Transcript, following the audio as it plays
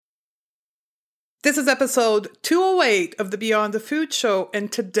This is episode 208 of the Beyond the Food Show,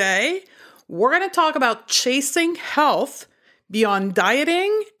 and today we're going to talk about chasing health beyond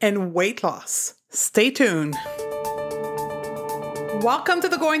dieting and weight loss. Stay tuned. Welcome to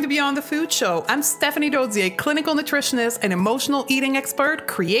the Going to Beyond the Food Show. I'm Stephanie Dozier, clinical nutritionist and emotional eating expert,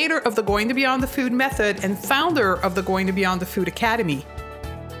 creator of the Going to Beyond the Food method, and founder of the Going to Beyond the Food Academy.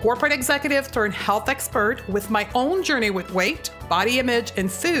 Corporate executive turned health expert with my own journey with weight, body image,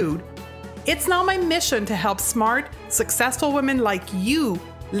 and food. It's now my mission to help smart, successful women like you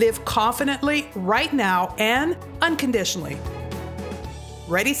live confidently right now and unconditionally.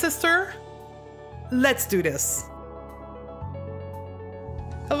 Ready, sister? Let's do this.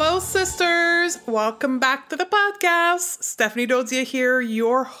 Hello, sisters. Welcome back to the podcast. Stephanie Dozier here,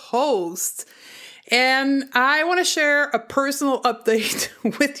 your host. And I want to share a personal update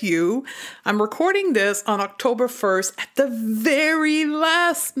with you. I'm recording this on October 1st at the very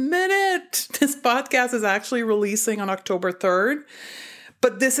last minute. This podcast is actually releasing on October 3rd.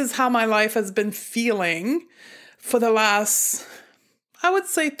 But this is how my life has been feeling for the last, I would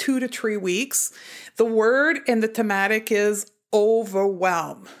say, 2 to 3 weeks. The word and the thematic is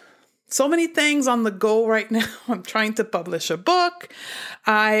overwhelm. So many things on the go right now. I'm trying to publish a book.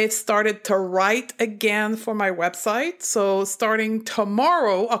 I started to write again for my website. So starting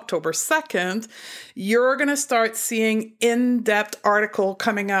tomorrow, October 2nd, you're going to start seeing in-depth article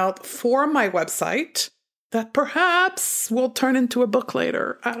coming out for my website that perhaps will turn into a book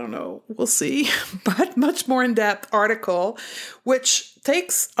later. I don't know. We'll see. But much more in-depth article, which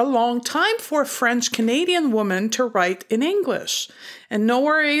takes a long time for a French-Canadian woman to write in English. And no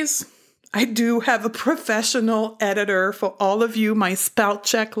worries. I do have a professional editor for all of you, my spell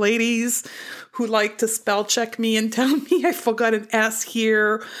check ladies who like to spell check me and tell me I forgot an S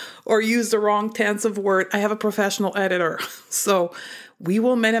here or used the wrong tense of word. I have a professional editor. So we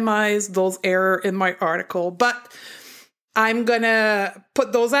will minimize those errors in my article, but I'm going to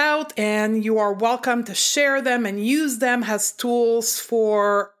put those out and you are welcome to share them and use them as tools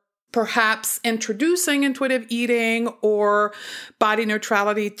for perhaps introducing intuitive eating or body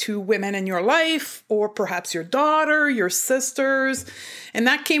neutrality to women in your life, or perhaps your daughter, your sisters. And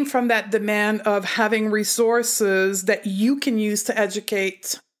that came from that demand of having resources that you can use to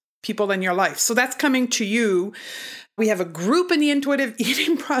educate people in your life. So that's coming to you. We have a group in the Intuitive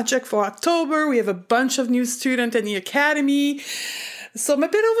Eating Project for October. We have a bunch of new students in the Academy. So I'm a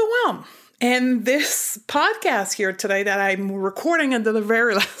bit overwhelmed. And this podcast here today that I'm recording until the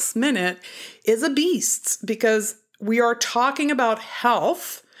very last minute is a beast because we are talking about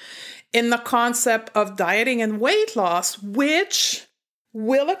health in the concept of dieting and weight loss, which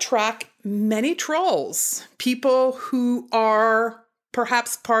will attract many trolls, people who are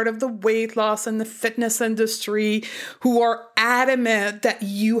perhaps part of the weight loss and the fitness industry, who are adamant that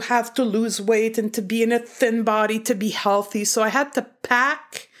you have to lose weight and to be in a thin body to be healthy. So I had to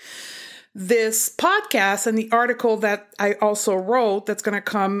pack this podcast and the article that I also wrote that's going to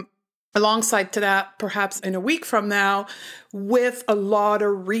come alongside to that perhaps in a week from now with a lot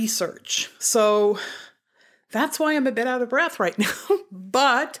of research. So that's why I'm a bit out of breath right now.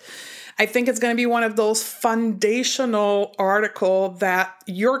 But I think it's going to be one of those foundational articles that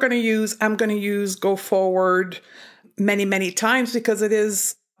you're going to use, I'm going to use, go forward many, many times because it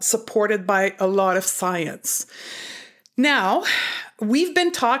is supported by a lot of science. Now, we've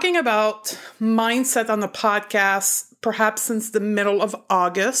been talking about mindset on the podcast perhaps since the middle of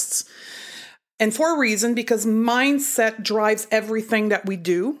August. And for a reason, because mindset drives everything that we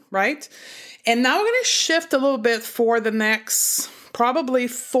do, right? And now we're going to shift a little bit for the next probably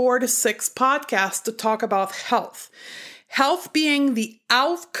 4 to 6 podcasts to talk about health. Health being the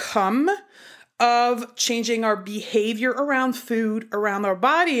outcome of changing our behavior around food, around our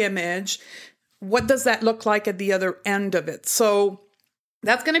body image. What does that look like at the other end of it? So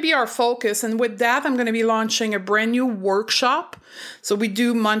that's going to be our focus. And with that, I'm going to be launching a brand new workshop. So we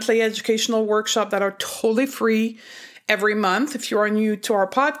do monthly educational workshops that are totally free every month. If you are new to our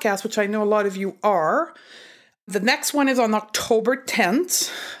podcast, which I know a lot of you are, the next one is on October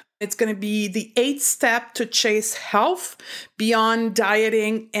 10th. It's going to be the 8th step to chase health beyond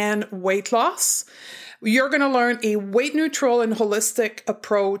dieting and weight loss. You're going to learn a weight neutral and holistic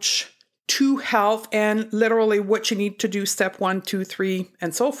approach to health and literally what you need to do, step 1, 2, 3,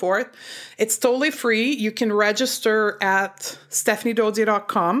 and so forth. It's totally free. You can register at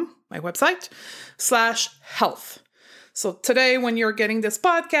stephaniedozier.com, my website, /health. So today, when you're getting this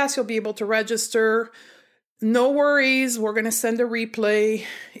podcast, you'll be able to register. No worries. We're going to send a replay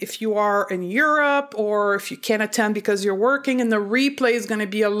if you are in Europe or if you can't attend because you're working. And the replay is going to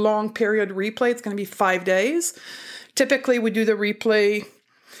be a long period replay. It's going to be 5 days. Typically, we do the replay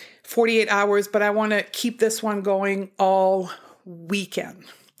 48 hours, but I want to keep this one going all weekend.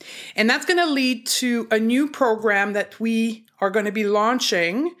 And that's going to lead to a new program that we are going to be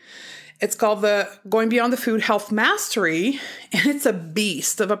launching. It's called the Going Beyond the Food Health Mastery. And it's a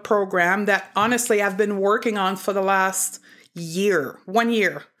beast of a program that honestly I've been working on for the last 1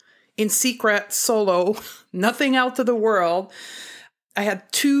 year, in secret, solo, nothing out to the world. I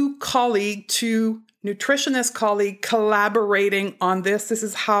had two nutritionist colleagues collaborating on this. This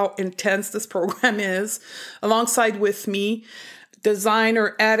is how intense this program is, alongside with me,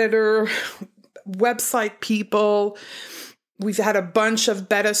 designer, editor, website people. We've had a bunch of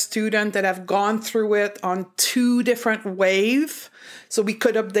beta students that have gone through it on 2 different waves, so we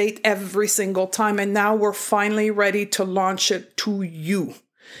could update every single time. And now we're finally ready to launch it to you.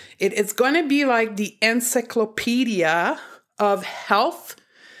 It's going to be like the encyclopedia of health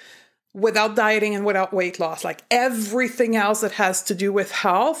without dieting and without weight loss, like everything else that has to do with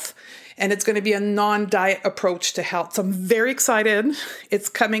health. And it's going to be a non-diet approach to health. So I'm very excited. It's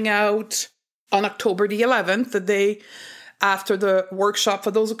coming out on October the 11th, the day after the workshop.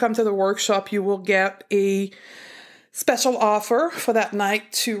 For those who come to the workshop, you will get a special offer for that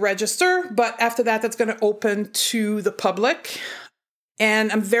night to register. But after that, that's going to open to the public.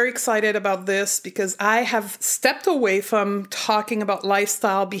 And I'm very excited about this because I have stepped away from talking about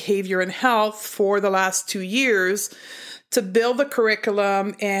lifestyle, behavior, and health for the last 2 years to build the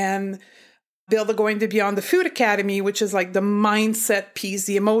curriculum and build the Going Beyond the Food Academy, which is like the mindset piece,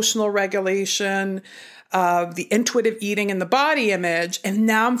 the emotional regulation, the intuitive eating, and the body image. And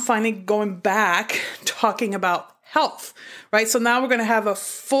now I'm finally going back talking about health, right? So now we're going to have a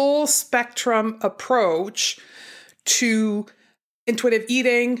full spectrum approach to intuitive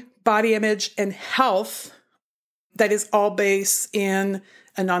eating, body image, and health that is all based in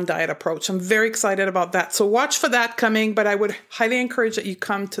a non-diet approach. I'm very excited about that. So watch for that coming, but I would highly encourage that you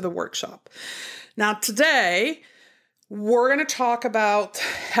come to the workshop. Now today, we're going to talk about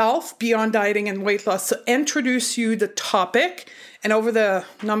health beyond dieting and weight loss. So introduce you the topic, and over the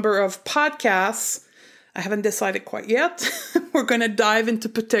number of podcasts, I haven't decided quite yet. We're going to dive into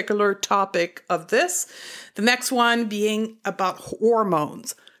a particular topic of this. The next one being about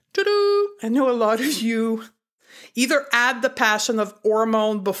hormones. Ta-da! I know a lot of you either had the passion of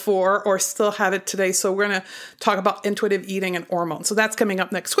hormone before or still have it today. So we're going to talk about intuitive eating and hormones. So that's coming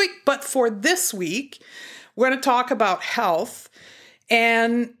up next week. But for this week, we're going to talk about health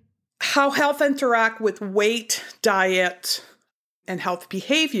and how health interact with weight, diet, and health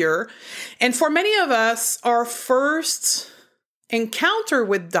behavior. And for many of us, our first encounter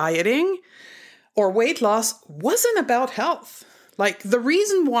with dieting or weight loss wasn't about health. Like the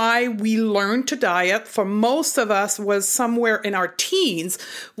reason why we learned to diet for most of us was somewhere in our teens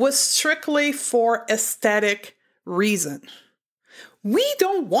was strictly for aesthetic reason. We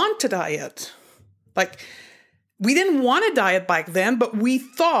don't want to diet. Like we didn't want to diet back then, but we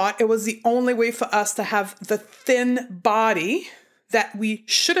thought it was the only way for us to have the thin body that we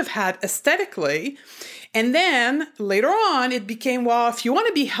should have had aesthetically. And then later on, it became, well, if you want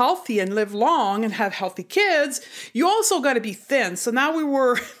to be healthy and live long and have healthy kids, you also got to be thin. So now we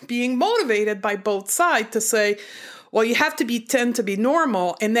were being motivated by both sides to say, well, you have to be thin to be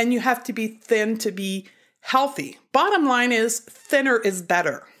normal, and then you have to be thin to be healthy. Bottom line is thinner is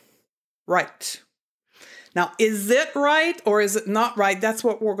better. Right. Now, is it right or is it not right? That's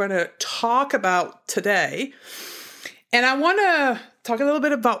what we're going to talk about today. And I want to talk a little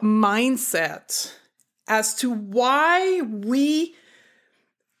bit about mindset as to why we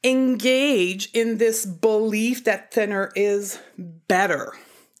engage in this belief that thinner is better.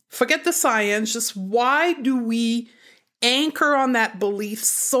 Forget the science, just why do we anchor on that belief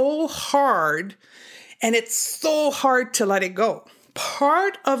so hard, and it's so hard to let it go?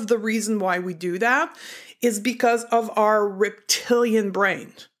 Part of the reason why we do that is because of our reptilian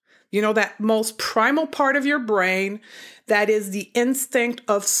brain. You know, that most primal part of your brain that is the instinct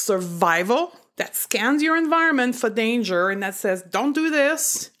of survival that scans your environment for danger and that says, don't do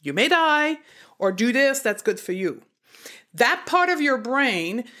this, you may die, or do this, that's good for you. That part of your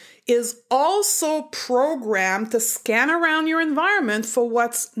brain is also programmed to scan around your environment for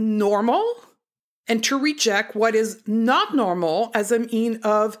what's normal and to reject what is not normal as a means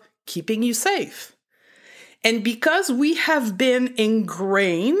of keeping you safe. And because we have been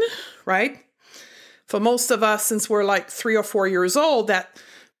ingrained, right, for most of us since we're like 3 or 4 years old, that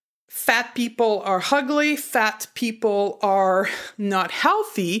fat people are ugly, fat people are not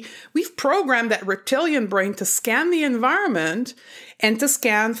healthy, we've programmed that reptilian brain to scan the environment and to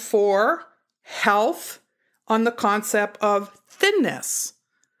scan for health on the concept of thinness.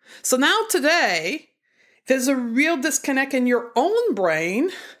 So now today, there's a real disconnect in your own brain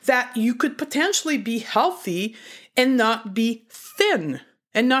that you could potentially be healthy and not be thin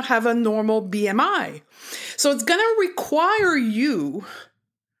and not have a normal BMI. So it's going to require you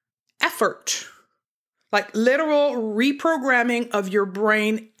effort, like literal reprogramming of your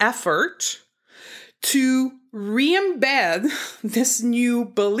brain effort to re-embed this new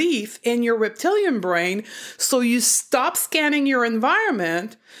belief in your reptilian brain so you stop scanning your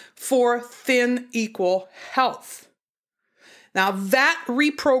environment for thin equal health. Now that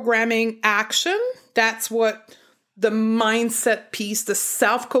reprogramming action, that's what the mindset piece, the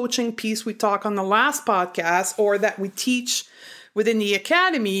self-coaching piece we talked on the last podcast, or that we teach within the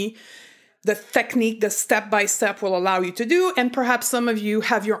academy, the technique, the step-by-step will allow you to do. And perhaps some of you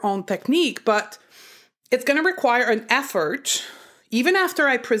have your own technique, but it's going to require an effort. Even after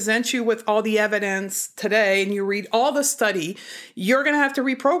I present you with all the evidence today and you read all the study, you're going to have to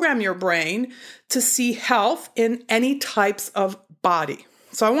reprogram your brain to see health in any types of body.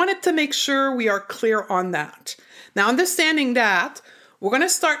 So I wanted to make sure we are clear on that. Now, understanding that, we're going to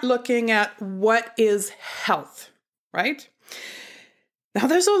start looking at what is health, right? Now,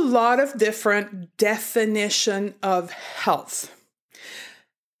 there's a lot of different definition of health.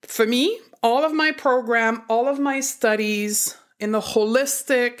 For me, all of my program, all of my studies in the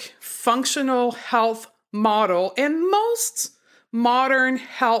holistic functional health model and most modern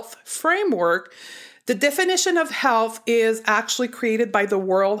health framework, the definition of health is actually created by the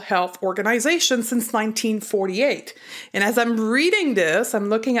World Health Organization since 1948. And as I'm reading this, I'm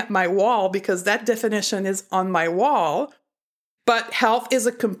looking at my wall because that definition is on my wall. But health is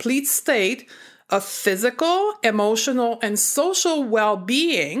a complete state of physical, emotional, and social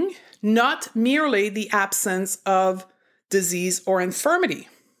well-being, not merely the absence of disease or infirmity.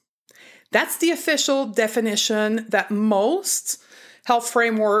 That's the official definition that most health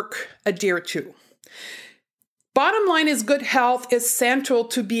framework adhere to. Bottom line is good health is central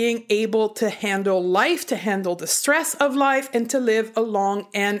to being able to handle life, to handle the stress of life, and to live a long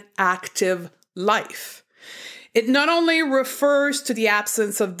and active life. It not only refers to the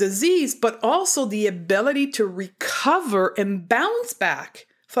absence of disease, but also the ability to recover and bounce back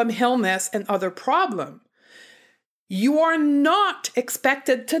from illness and other problems. You are not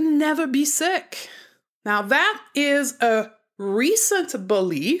expected to never be sick. Now, that is a recent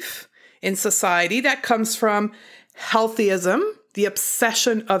belief in society that comes from healthyism, the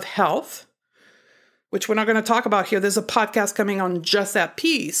obsession of health, which we're not going to talk about here. There's a podcast coming on just that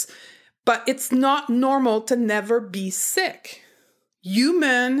piece. But it's not normal to never be sick.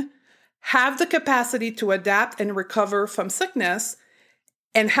 Humans have the capacity to adapt and recover from sickness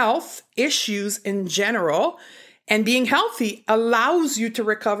and health issues in general. And being healthy allows you to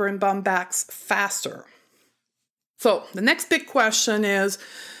recover and bounce back faster. So the next big question is,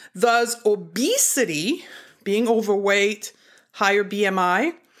 does obesity, being overweight, higher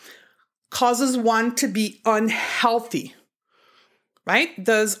BMI, causes one to be unhealthy? Right?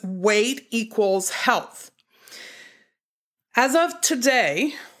 Does weight equals health? As of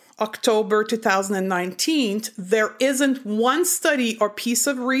today, October 2019, there isn't one study or piece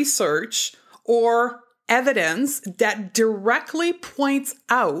of research or evidence that directly points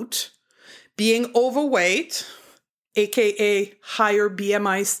out being overweight, aka higher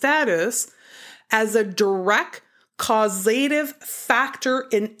BMI status, as a direct causative factor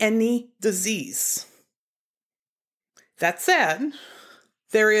in any disease. That said,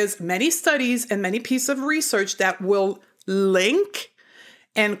 there is many studies and many pieces of research that will link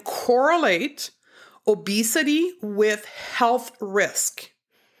and correlate obesity with health risk.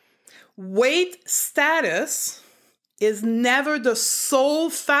 Weight status is never the sole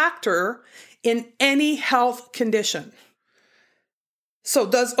factor in any health condition. So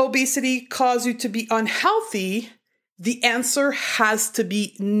does obesity cause you to be unhealthy? The answer has to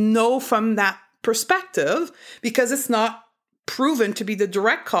be no from that perspective, because it's not proven to be the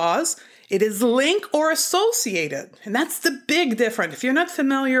direct cause. It is linked or associated. And that's the big difference. If you're not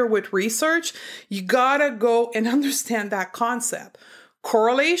familiar with research, you gotta go and understand that concept.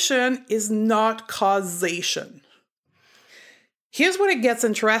 Correlation is not causation. Here's what it gets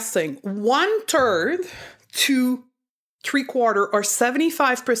interesting. 1/3 to 3/4 or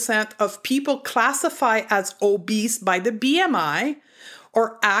 75% of people classified as obese by the BMI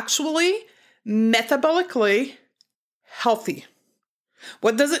are actually metabolically healthy.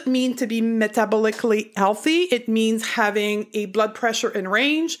 What does it mean to be metabolically healthy? It means having a blood pressure in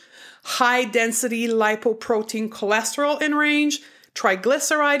range, high density lipoprotein cholesterol in range,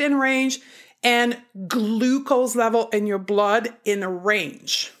 triglyceride in range, and glucose level in your blood in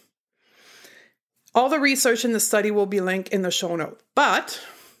range. All the research in the study will be linked in the show note. But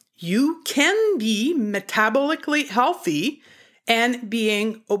you can be metabolically healthy and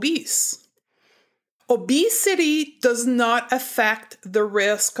being obese. Obesity does not affect the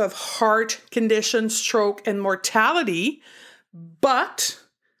risk of heart condition, stroke, and mortality, but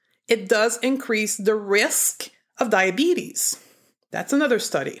it does increase the risk of diabetes. That's another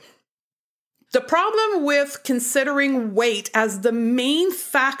study. The problem with considering weight as the main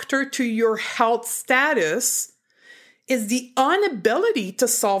factor to your health status is the inability to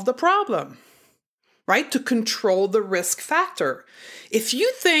solve the problem, right? To control the risk factor. If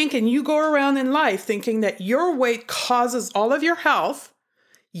you think and you go around in life thinking that your weight causes all of your health,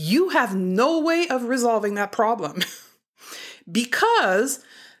 you have no way of resolving that problem. Because,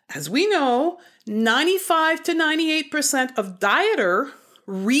 as we know, 95 to 98% of dieters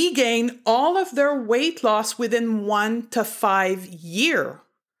regain all of their weight loss within 1 to 5 years.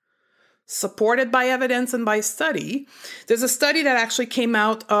 Supported by evidence and by study. There's a study that actually came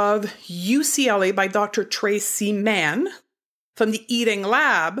out of UCLA by Dr. Tracy Mann from the Eating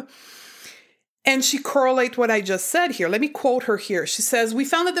Lab. And she correlates what I just said here. Let me quote her here. She says, "We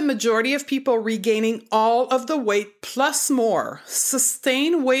found that the majority of people regaining all of the weight plus more.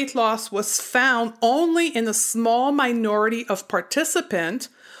 Sustained weight loss was found only in a small minority of participants,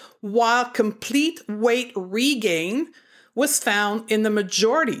 while complete weight regain was found in the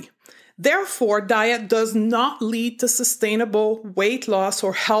majority. Therefore, diet does not lead to sustainable weight loss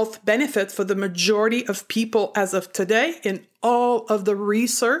or health benefit for the majority of people as of today in all of the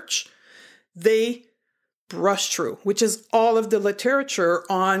research they brush through, which is all of the literature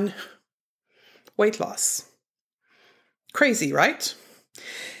on weight loss." Crazy, right?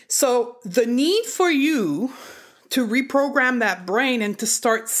 So the need for you to reprogram that brain and to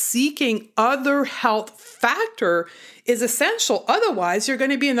start seeking other health factor is essential. Otherwise, you're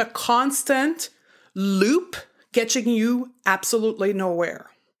going to be in a constant loop, getting you absolutely nowhere.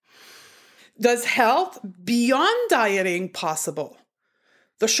 Does health beyond dieting possible?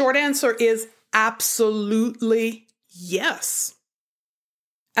 The short answer is absolutely yes.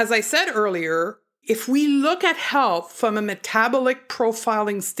 As I said earlier, if we look at health from a metabolic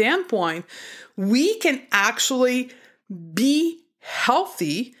profiling standpoint, we can actually be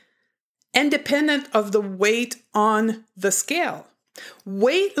healthy independent of the weight on the scale.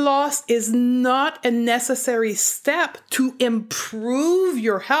 Weight loss is not a necessary step to improve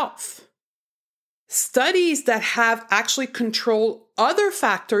your health. Studies that have actually controlled other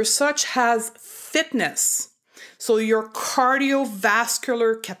factors such as fitness, so your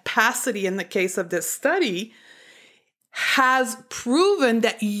cardiovascular capacity in the case of this study, has proven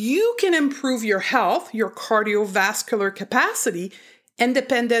that you can improve your health, your cardiovascular capacity,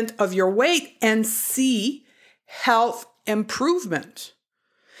 independent of your weight and see health improvement.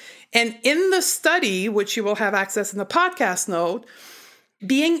 And in the study, which you will have access in the podcast note,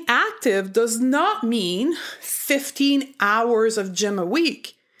 being active does not mean 15 hours of gym a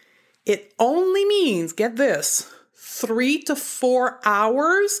week. It only means, get this, 3 to 4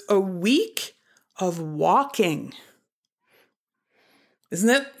 hours a week of walking. Isn't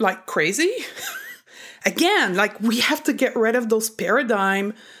it like crazy? Again, like we have to get rid of those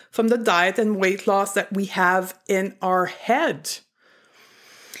paradigms from the diet and weight loss that we have in our head.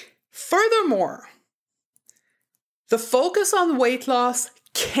 Furthermore, the focus on weight loss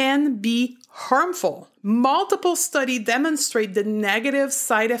can be harmful. Multiple studies demonstrate the negative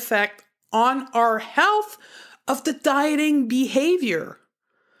side effect on our health of the dieting behavior.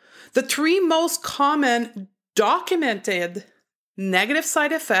 The 3 most common documented negative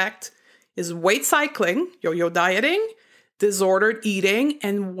side effects is weight cycling, yo-yo dieting, disordered eating,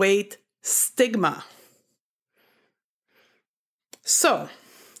 and weight stigma. So,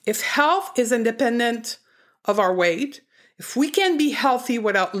 if health is independent of our weight, if we can be healthy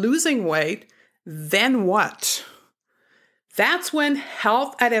without losing weight, then what? That's when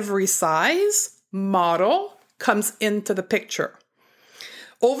health at every size model comes into the picture.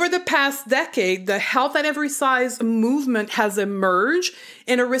 Over the past decade, the health at every size movement has emerged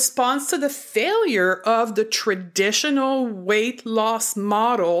in a response to the failure of the traditional weight loss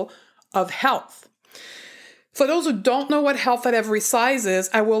model of health. For those who don't know what health at every size is,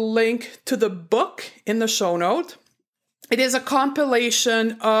 I will link to the book in the show note. It is a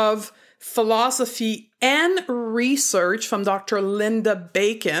compilation of philosophy and research from Dr. Linda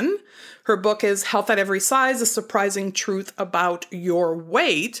Bacon. Her book is Health at Every Size, A Surprising Truth About Your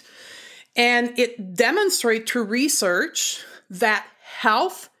Weight. And it demonstrates through research that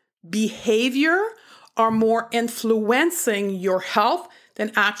health behavior are more influencing your health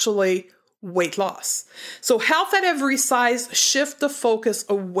than actually weight loss. So health at every size shifts the focus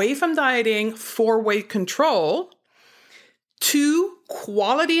away from dieting for weight control to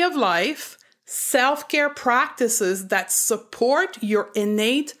quality of life, self-care practices that support your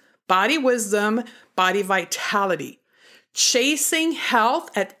innate body wisdom, body vitality. Chasing health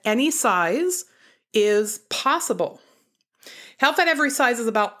at any size is possible. Health at every size is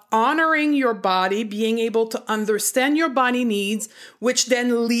about honoring your body, being able to understand your body needs, which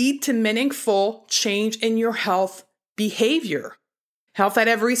then lead to meaningful change in your health behavior. Health at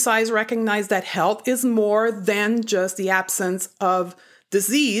every size recognizes that health is more than just the absence of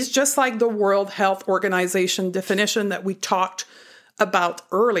disease, just like the World Health Organization definition that we talked about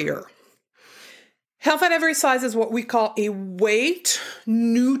earlier. Health at every size is what we call a weight-neutral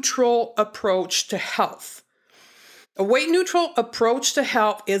approach to health. A weight-neutral approach to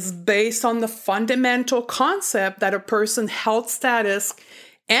health is based on the fundamental concept that a person's health status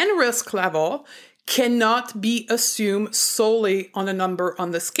and risk level cannot be assumed solely on a number on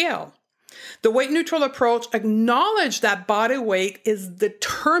the scale. The weight-neutral approach acknowledges that body weight is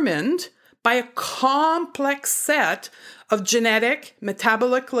determined by a complex set of genetic,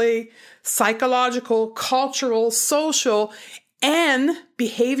 metabolically, psychological, cultural, social, and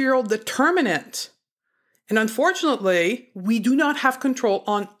behavioral determinants. And unfortunately, we do not have control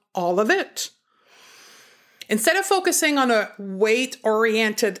on all of it. Instead of focusing on a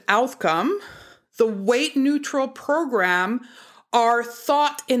weight-oriented outcome, the weight-neutral program are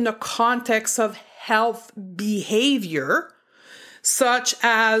thought in the context of health behavior, such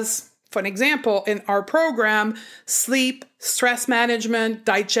as, for an example, in our program, sleep, stress management,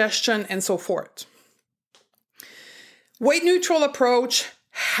 digestion, and so forth. Weight-neutral approach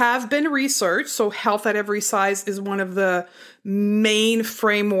have been researched. So Health at Every Size is one of the main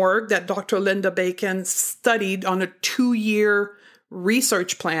framework that Dr. Linda Bacon studied on a 2-year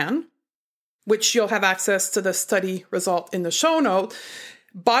research plan, which you'll have access to the study result in the show note.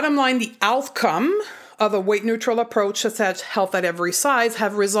 Bottom line, the outcome of a weight-neutral approach such as Health at Every Size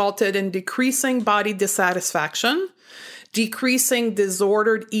have resulted in decreasing body dissatisfaction, decreasing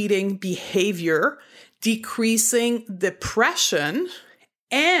disordered eating behavior, decreasing depression,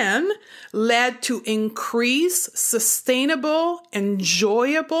 and led to increased, sustainable,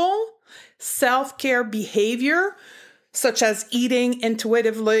 enjoyable self-care behavior, such as eating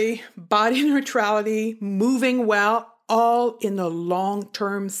intuitively, body neutrality, moving well, all in a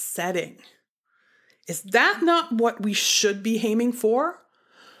long-term setting. Is that not what we should be aiming for?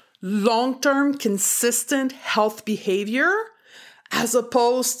 Long-term, consistent health behavior, as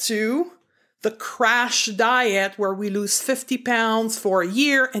opposed to the crash diet where we lose 50 pounds for a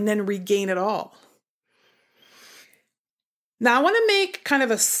year and then regain it all. Now, I want to make kind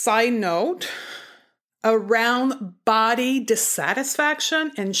of a side note around body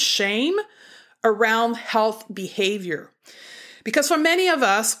dissatisfaction and shame around health behavior. Because for many of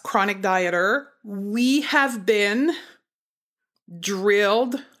us, chronic dieter, we have been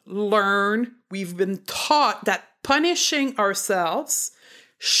drilled, learned, we've been taught that punishing ourselves,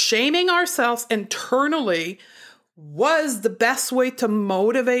 shaming ourselves internally was the best way to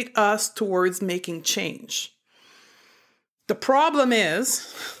motivate us towards making change. The problem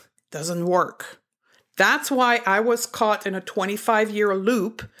is, it doesn't work. That's why I was caught in a 25-year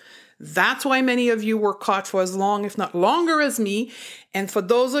loop. That's why many of you were caught for as long, if not longer, as me. And for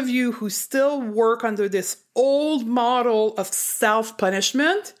those of you who still work under this old model of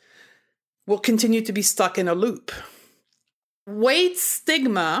self-punishment, will continue to be stuck in a loop. Weight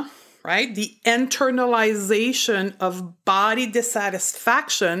stigma, right? The internalization of body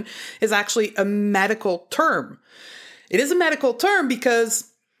dissatisfaction is actually a medical term. It is a medical term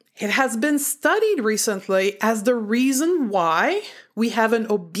because it has been studied recently as the reason why we have an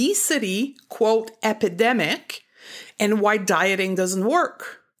obesity, quote, epidemic, and why dieting doesn't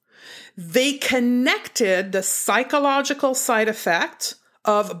work. They connected the psychological side effect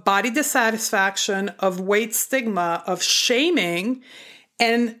of body dissatisfaction, of weight stigma, of shaming,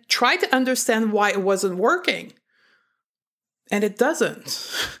 and tried to understand why it wasn't working. And it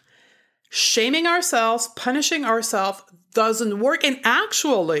doesn't. Shaming ourselves, punishing ourselves doesn't work and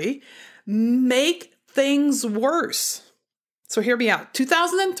actually make things worse. So hear me out.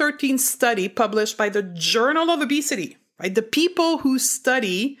 2013 study published by the Journal of Obesity, right? The people who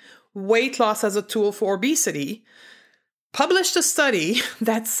study weight loss as a tool for obesity published a study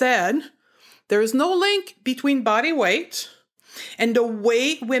that said there is no link between body weight and the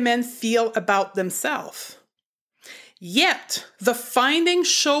way women feel about themselves. Yet, the findings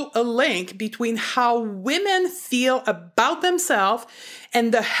show a link between how women feel about themselves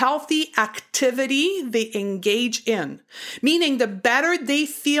and the healthy activity they engage in. Meaning, the better they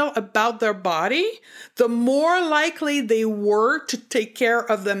feel about their body, the more likely they were to take care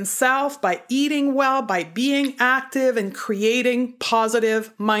of themselves by eating well, by being active, and creating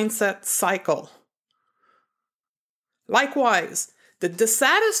positive mindset cycle. Likewise, the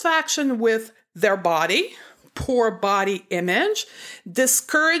dissatisfaction with their body, poor body image,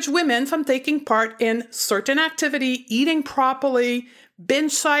 discourage women from taking part in certain activity, eating properly,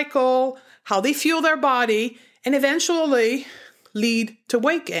 binge cycle, how they fuel their body, and eventually lead to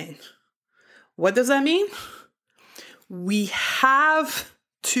weight gain. What does that mean? We have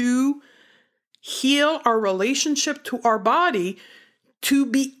to heal our relationship to our body to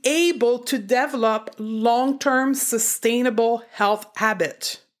be able to develop long-term sustainable health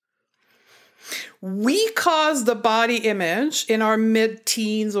habits. We caused the body image in our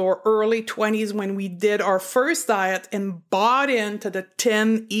mid-teens or early 20s when we did our first diet and bought into the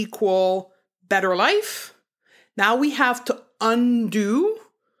 10 equal better life. Now we have to undo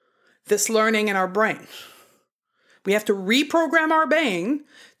this learning in our brain. We have to reprogram our brain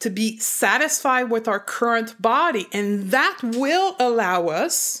to be satisfied with our current body, and that will allow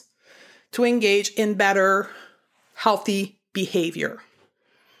us to engage in better, healthy behavior.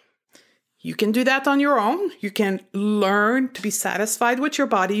 You can do that on your own. You can learn to be satisfied with your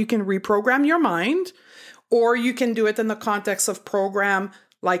body. You can reprogram your mind, or you can do it in the context of program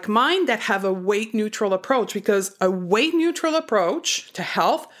like mine that have a weight neutral approach, because a weight neutral approach to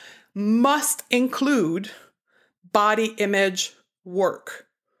health must include body image work.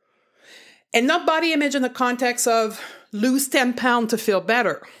 And not body image in the context of lose 10 pounds to feel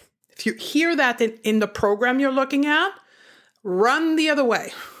better. If you hear that in the program you're looking at, run the other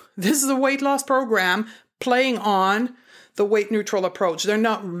way. This is a weight loss program playing on the weight neutral approach. They're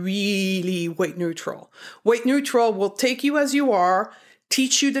not really weight neutral. Weight neutral will take you as you are,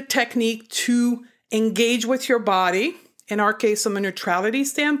 teach you the technique to engage with your body, in our case from a neutrality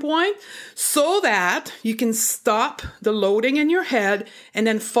standpoint, so that you can stop the loading in your head and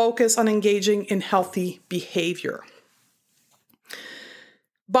then focus on engaging in healthy behavior.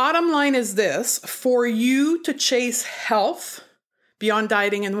 Bottom line is this: for you to chase health beyond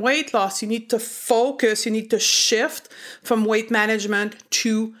dieting and weight loss, you need to focus, you need to shift from weight management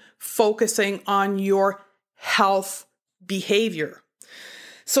to focusing on your health behavior.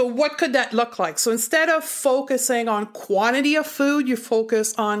 So what could that look like? So instead of focusing on quantity of food, you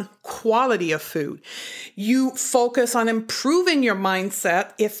focus on quality of food. You focus on improving your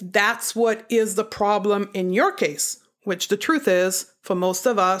mindset if that's what is the problem in your case, which the truth is, for most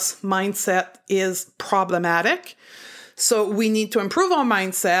of us, mindset is problematic. So we need to improve our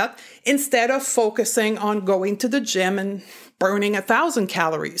mindset instead of focusing on going to the gym and burning 1,000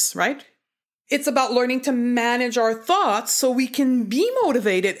 calories, right? It's about learning to manage our thoughts so we can be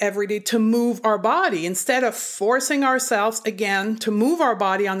motivated every day to move our body instead of forcing ourselves again to move our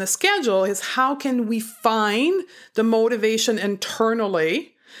body on the schedule. Is how can we find the motivation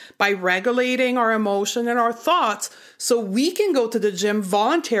internally by regulating our emotion and our thoughts so we can go to the gym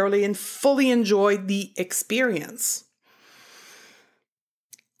voluntarily and fully enjoy the experience.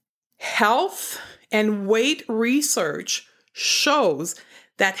 Health and weight research shows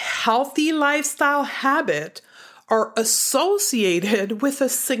that healthy lifestyle habits are associated with a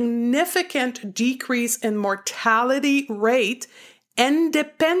significant decrease in mortality rate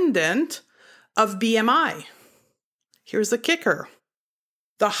independent of BMI. Here's the kicker.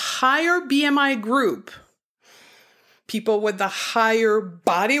 The higher BMI group, people with the higher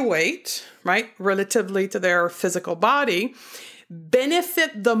body weight, right, relatively to their physical body,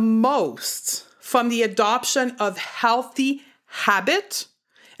 benefit the most from the adoption of healthy habit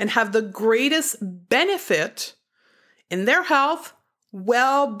and have the greatest benefit in their health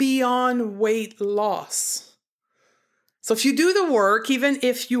well beyond weight loss. So if you do the work, even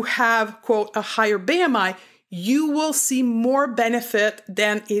if you have, quote, a higher BMI, you will see more benefit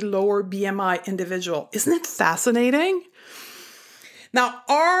than a lower BMI individual. Isn't it fascinating? Now,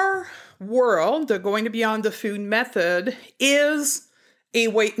 our world, the Going to Beyond the Food method, is a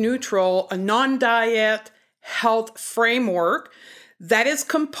weight neutral, a non-diet health framework that is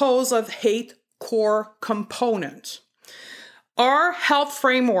composed of 8 core components. Our health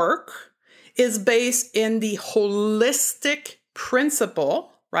framework is based in the holistic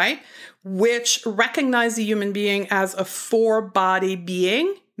principle, right, which recognizes the human being as a 4-body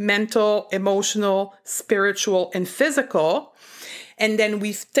being, mental, emotional, spiritual, and physical. And then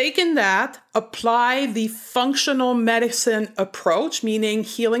we've taken that, apply the functional medicine approach, meaning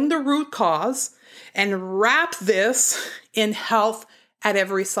healing the root cause, and wrap this in health at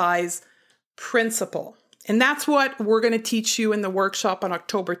every size principle. And that's what we're going to teach you in the workshop on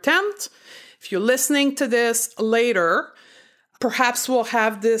October 10th. If you're listening to this later, perhaps we'll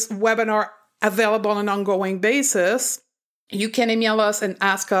have this webinar available on an ongoing basis. You can email us and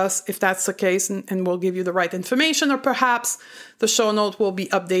ask us if that's the case, and we'll give you the right information, or perhaps the show note will be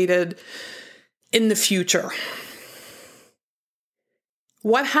updated in the future.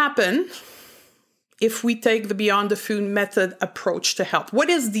 What happens if we take the Beyond the Food method approach to health? What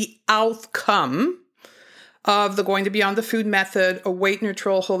is the outcome of the Going to Beyond the Food method, a weight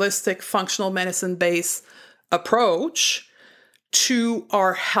neutral, holistic, functional medicine-based approach to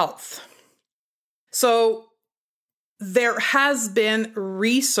our health? So there has been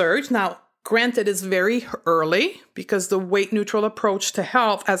research. Now, granted, it's very early because the weight neutral approach to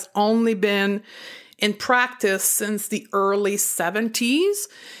health has only been in practice since the early 70s.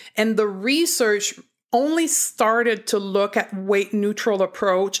 And the research only started to look at weight neutral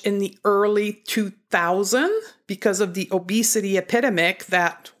approach in the early 2000s because of the obesity epidemic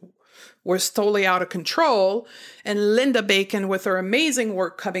that was totally out of control, and Linda Bacon with her amazing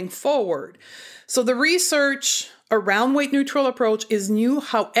work coming forward. So the research around weight neutral approach is new.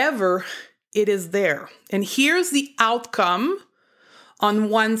 However, it is there. And here's the outcome on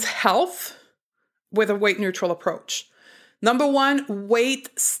one's health with a weight neutral approach. Number one, weight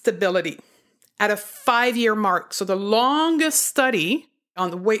stability at a 5-year mark. So the longest study on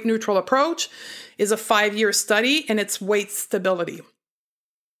the weight neutral approach is a 5-year study, and it's weight stability.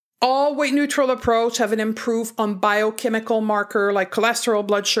 All weight neutral approach have an improved on biochemical marker like cholesterol,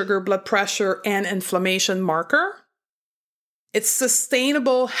 blood sugar, blood pressure, and inflammation marker. It's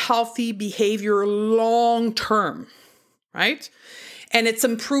sustainable, healthy behavior long-term, right? And it's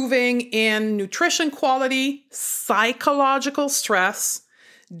improving in nutrition quality, psychological stress,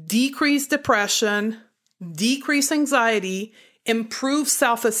 decreased depression, decreased anxiety, improved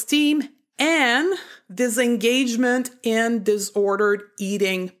self-esteem, and disengagement in disordered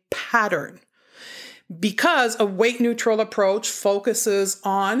eating pattern. Because a weight neutral approach focuses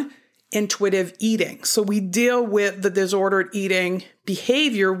on intuitive eating. So we deal with the disordered eating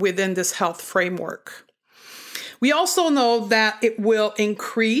behavior within this health framework. We also know that it will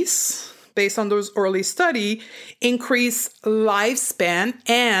increase, based on those early studies, increase lifespan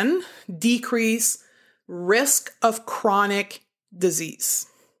and decrease risk of chronic disease.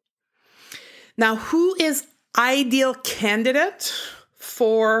 Now, who is ideal candidate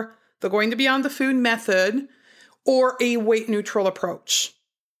for the Going to Beyond the Food method or a weight neutral approach?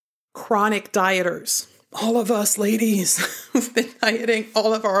 Chronic dieters. All of us ladies who've been dieting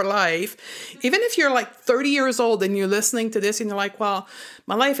all of our life. Even if you're like 30 years old and you're listening to this and you're like, well,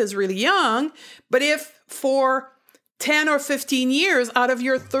 my life is really young. But if for 10 or 15 years out of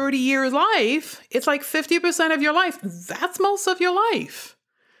your 30-year life, it's like 50% of your life, that's most of your life,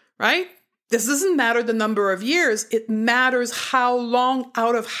 right? This doesn't matter the number of years. It matters how long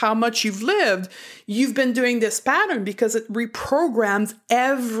out of how much you've lived you've been doing this pattern, because it reprograms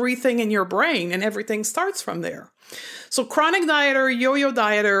everything in your brain and everything starts from there. So chronic dieter, yo-yo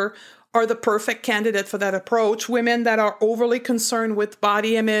dieter are the perfect candidate for that approach. Women that are overly concerned with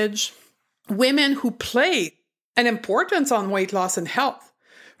body image, women who place an importance on weight loss and health,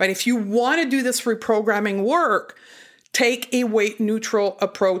 right? If you want to do this reprogramming work, take a weight neutral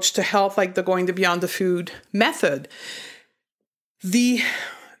approach to health like the Going to Beyond the Food method. The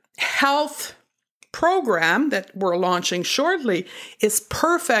health program that we're launching shortly is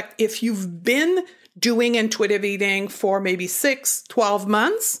perfect if you've been doing intuitive eating for maybe 6, 12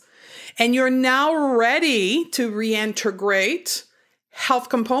 months, and you're now ready to reintegrate health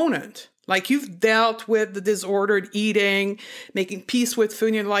component. Like you've dealt with the disordered eating, making peace with food,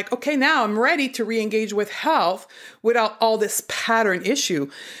 and you're like, okay, now I'm ready to re-engage with health without all this pattern issue.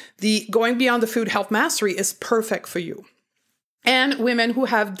 The Going Beyond the Food Health Mastery is perfect for you. And women who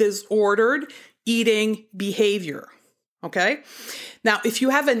have disordered eating behavior, okay? Now, if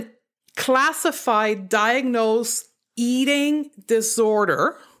you have a classified, diagnosed eating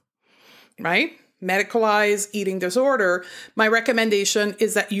disorder, right? Medicalized eating disorder, my recommendation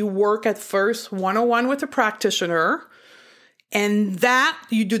is that you work at first one-on-one with a practitioner, and that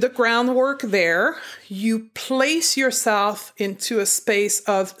you do the groundwork there. You place yourself into a space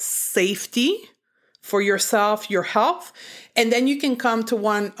of safety for yourself, your health, and then you can come to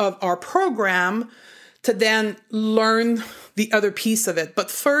one of our program to then learn the other piece of it. But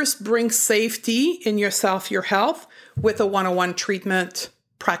first, bring safety in yourself, your health, with a one-on-one treatment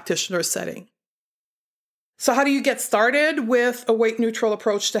practitioner setting. So how do you get started with a weight neutral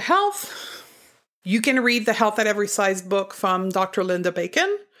approach to health? You can read the Health at Every Size book from Dr. Linda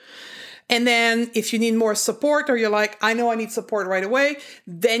Bacon. And then if you need more support or you're like, I know I need support right away,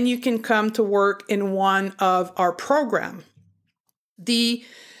 then you can come to work in one of our program. The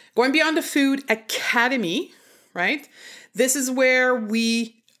Going Beyond the Food Academy, right? This is where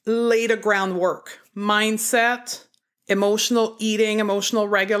we lay the groundwork, mindset, emotional eating, emotional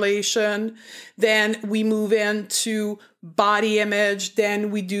regulation. Then we move into body image. Then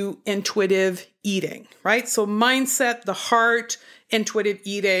we do intuitive eating, right? So mindset, the heart, intuitive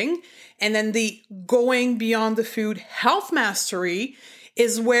eating. And then the Going Beyond the Food Health Mastery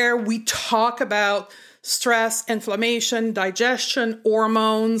is where we talk about stress, inflammation, digestion,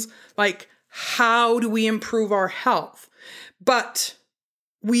 hormones, like how do we improve our health? But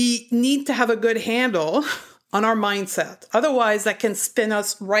we need to have a good handle on our mindset. Otherwise, that can spin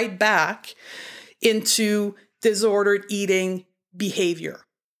us right back into disordered eating behavior.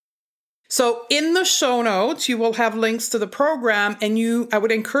 So in the show notes, you will have links to the program, and I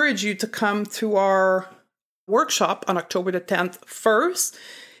would encourage you to come to our workshop on October the 10th first.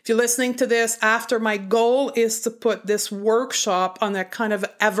 If you're listening to this after, my goal is to put this workshop on a kind of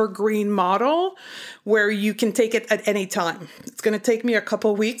evergreen model where you can take it at any time. It's going to take me a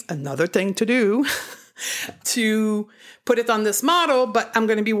couple of weeks, another thing to do, to put it on this model, but I'm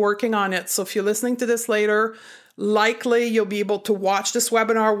going to be working on it. So if you're listening to this later, likely you'll be able to watch this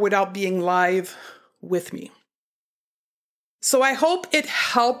webinar without being live with me. So I hope it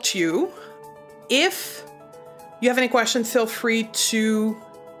helped you. If you have any questions, feel free to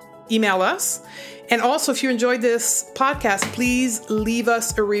email us. And also, if you enjoyed this podcast, please leave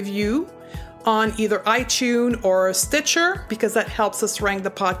us a review on either iTunes or Stitcher, because that helps us rank the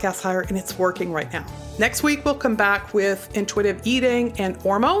podcast higher, and it's working right now. Next week, we'll come back with intuitive eating and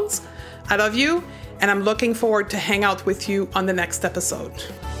hormones. I love you, and I'm looking forward to hang out with you on the next episode.